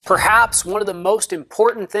Perhaps one of the most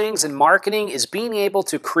important things in marketing is being able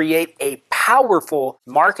to create a powerful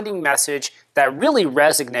marketing message that really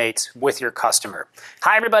resonates with your customer.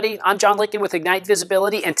 Hi everybody, I'm John Lincoln with Ignite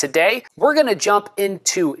Visibility, and today we're going to jump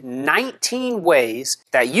into 19 ways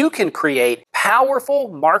that you can create powerful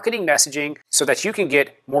marketing messaging so that you can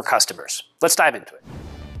get more customers. Let's dive into it.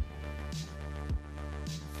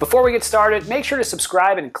 Before we get started, make sure to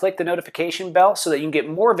subscribe and click the notification bell so that you can get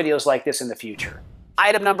more videos like this in the future.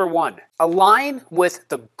 Item number 1, align with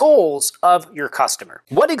the goals of your customer.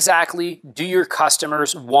 What exactly do your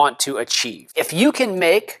customers want to achieve? If you can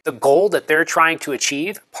make the goal that they're trying to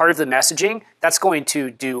achieve part of the messaging, that's going to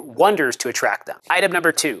do wonders to attract them. Item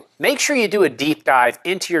number 2, make sure you do a deep dive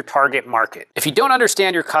into your target market. If you don't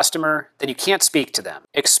understand your customer, then you can't speak to them.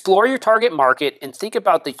 Explore your target market and think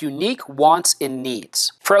about the unique wants and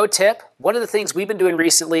needs. Pro tip, one of the things we've been doing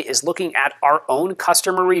recently is looking at our own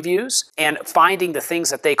customer reviews and finding the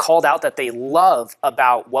things that they called out that they love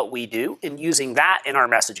about what we do and using that in our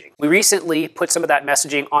messaging. We recently put some of that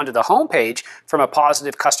messaging onto the homepage from a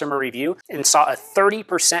positive customer review and saw a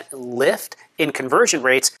 30% lift in conversion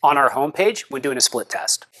rates on our homepage when doing a split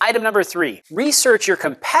test. Item number 3, research your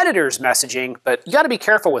competitors' messaging, but you got to be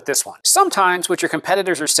careful with this one. Sometimes what your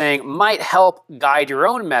competitors are saying might help guide your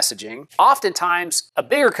own messaging. Oftentimes, a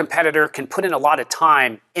bigger competitor can put in a lot of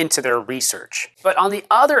time into their research. But on the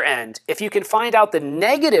other end, if you can find out the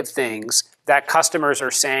negative things that customers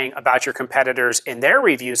are saying about your competitors in their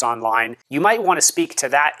reviews online, you might want to speak to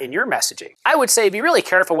that in your messaging. I would say be really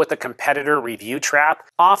careful with the competitor review trap.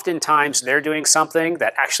 Oftentimes they're doing something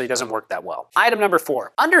that actually doesn't work that well. Item number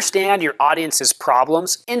 4, understand your audience's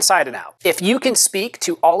problems inside and out. If you can speak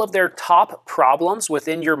to all of their top problems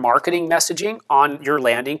within your marketing messaging on your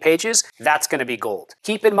landing pages, that's going to be gold.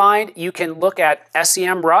 Keep in mind, you can look at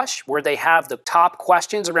SEMrush, where they have the top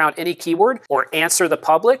questions around any keyword, or Answer the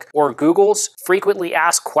Public, or Google's frequently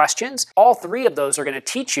asked questions. All 3 of those are going to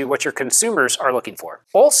teach you what your consumers are looking for.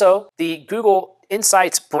 Also, the Google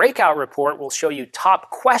Insights breakout report will show you top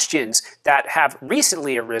questions that have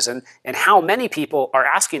recently arisen and how many people are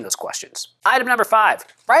asking those questions. Item number 5,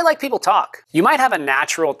 write like people talk. You might have a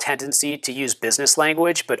natural tendency to use business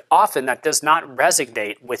language, but often that does not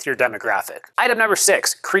resonate with your demographic. Item number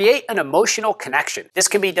 6, create an emotional connection. This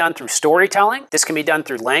can be done through storytelling, this can be done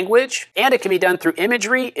through language, and it can be done through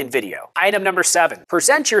imagery and video. Item number 7,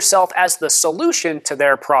 present yourself as the solution to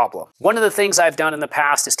their problem. One of the things I've done in the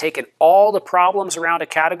past is taken all the problems around a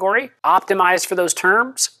category, optimized for those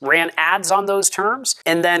terms, ran ads on those terms,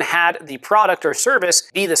 and then had the product or service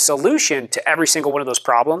be the solution to every single one of those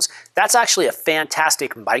problems. That's actually a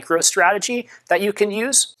fantastic micro strategy that you can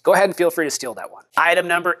use. Go ahead and feel free to steal that one. Item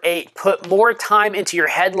number 8, put more time into your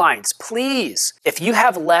headlines, please. If you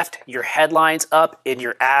have left your headlines up in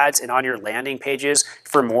your ads and on your landing pages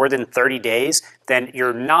for more than 30 days, then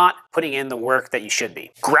you're not putting in the work that you should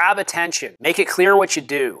be. Grab attention, make it clear what you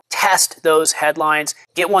do, test those headlines,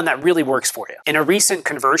 get one that really works for you. In a recent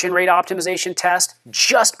conversion rate optimization test,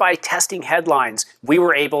 just by testing headlines, we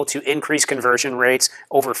were able to increase conversion rates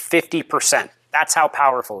over 50%. That's how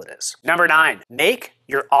powerful it is. Number 9, make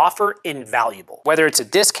your offer invaluable. Whether it's a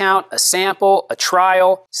discount, a sample, a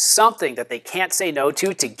trial, something that they can't say no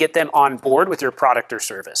to get them on board with your product or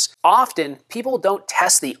service. Often, people don't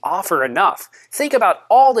test the offer enough. Think about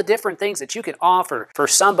all the different things that you can offer for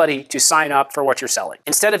somebody to sign up for what you're selling.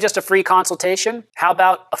 Instead of just a free consultation, how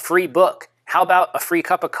about a free book? How about a free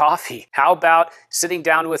cup of coffee? How about sitting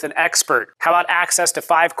down with an expert? How about access to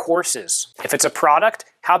 5 courses? If it's a product,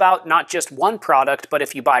 how about not just one product, but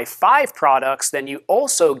if you buy 5 products, then you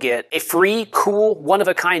also get a free, cool,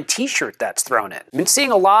 one-of-a-kind t-shirt that's thrown in. I've been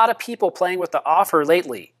seeing a lot of people playing with the offer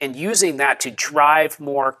lately and using that to drive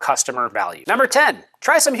more customer value. Number 10,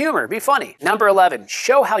 try some humor, be funny. Number 11,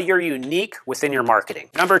 show how you're unique within your marketing.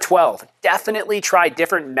 Number 12, definitely try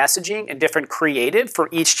different messaging and different creative for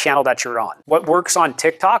each channel that you're on. What works on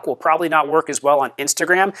TikTok will probably not work as well on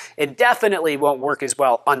Instagram. It definitely won't work as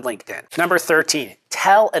well on LinkedIn. Number 13,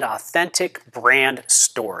 tell an authentic brand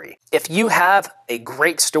story. If you have a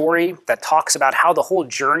great story that talks about how the whole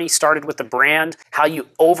journey started with the brand, how you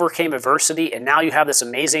overcame adversity, and now you have this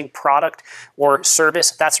amazing product or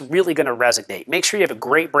service, that's really going to resonate. Make sure you have a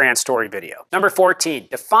great brand story video. Number 14,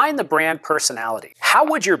 define the brand personality. How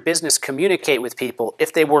would your business communicate with people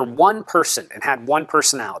if they were one person and had one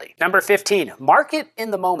personality? Number 15, market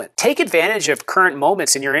in the moment. Take advantage of current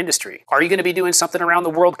moments in your industry. Are you going to be doing something around the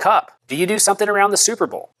World Cup? Do you do something around the Super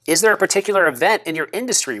Bowl? Is there a particular event in your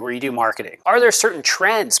industry where you do marketing? Are there certain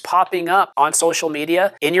trends popping up on social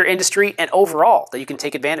media in your industry and overall that you can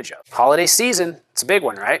take advantage of? Holiday season, it's a big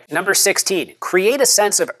one, right? Number 16, create a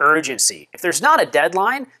sense of urgency. If there's not a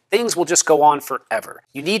deadline, things will just go on forever.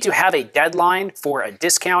 You need to have a deadline for a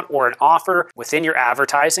discount or an offer within your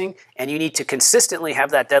advertising, and you need to consistently have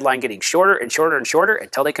that deadline getting shorter and shorter and shorter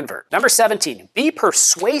until they convert. Number 17, be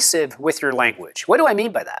persuasive with your language. What do I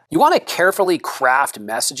mean by that? You want to carefully craft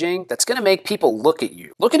messaging that's going to make people look at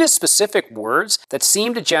you. Look at specific words that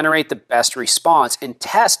seem to generate the best response and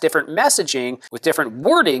test different messaging with different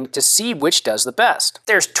wording to see which does the best.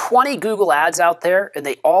 There's 20 Google ads out there and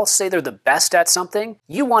they all say they're the best at something.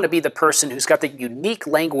 You want to be the person who's got the unique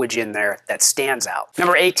language in there that stands out.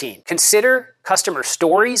 Number 18, consider customer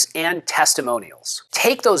stories and testimonials.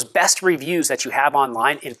 Take those best reviews that you have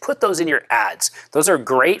online and put those in your ads. Those are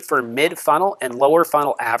great for mid-funnel and lower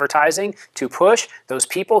funnel advertising to push those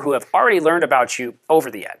people who have already learned about you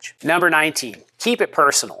over the edge. Number 19, keep it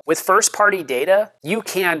personal. With first-party data, you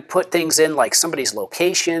can put things in like somebody's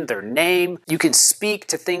location, their name. You can speak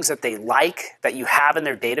to things that they like that you have in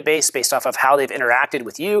their database based off of how they've interacted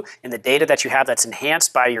with you and the data that you have that's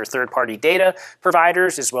enhanced by your third-party data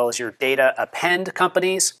providers, as well as your data append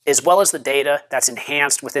companies, as well as the data that's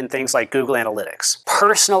enhanced within things like Google Analytics.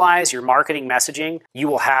 Personalize your marketing messaging, you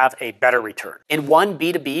will have a better return. In one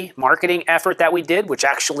B2B marketing effort that we did, which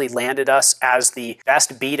actually landed us as the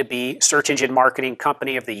best B2B search engine marketing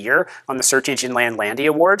company of the year on the Search Engine Land Landy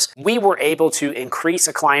Awards, we were able to increase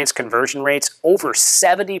a client's conversion rates over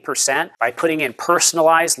 70% by putting in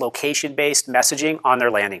personalized location-based messaging on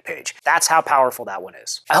their landing page. That's how powerful that one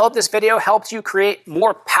is. I hope this video helps you create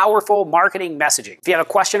more powerful marketing messaging. If you have a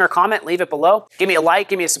question or comment, leave it below. Give me a like,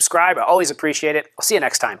 give me a subscribe. I always appreciate it. I'll see you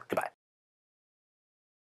next time. Goodbye.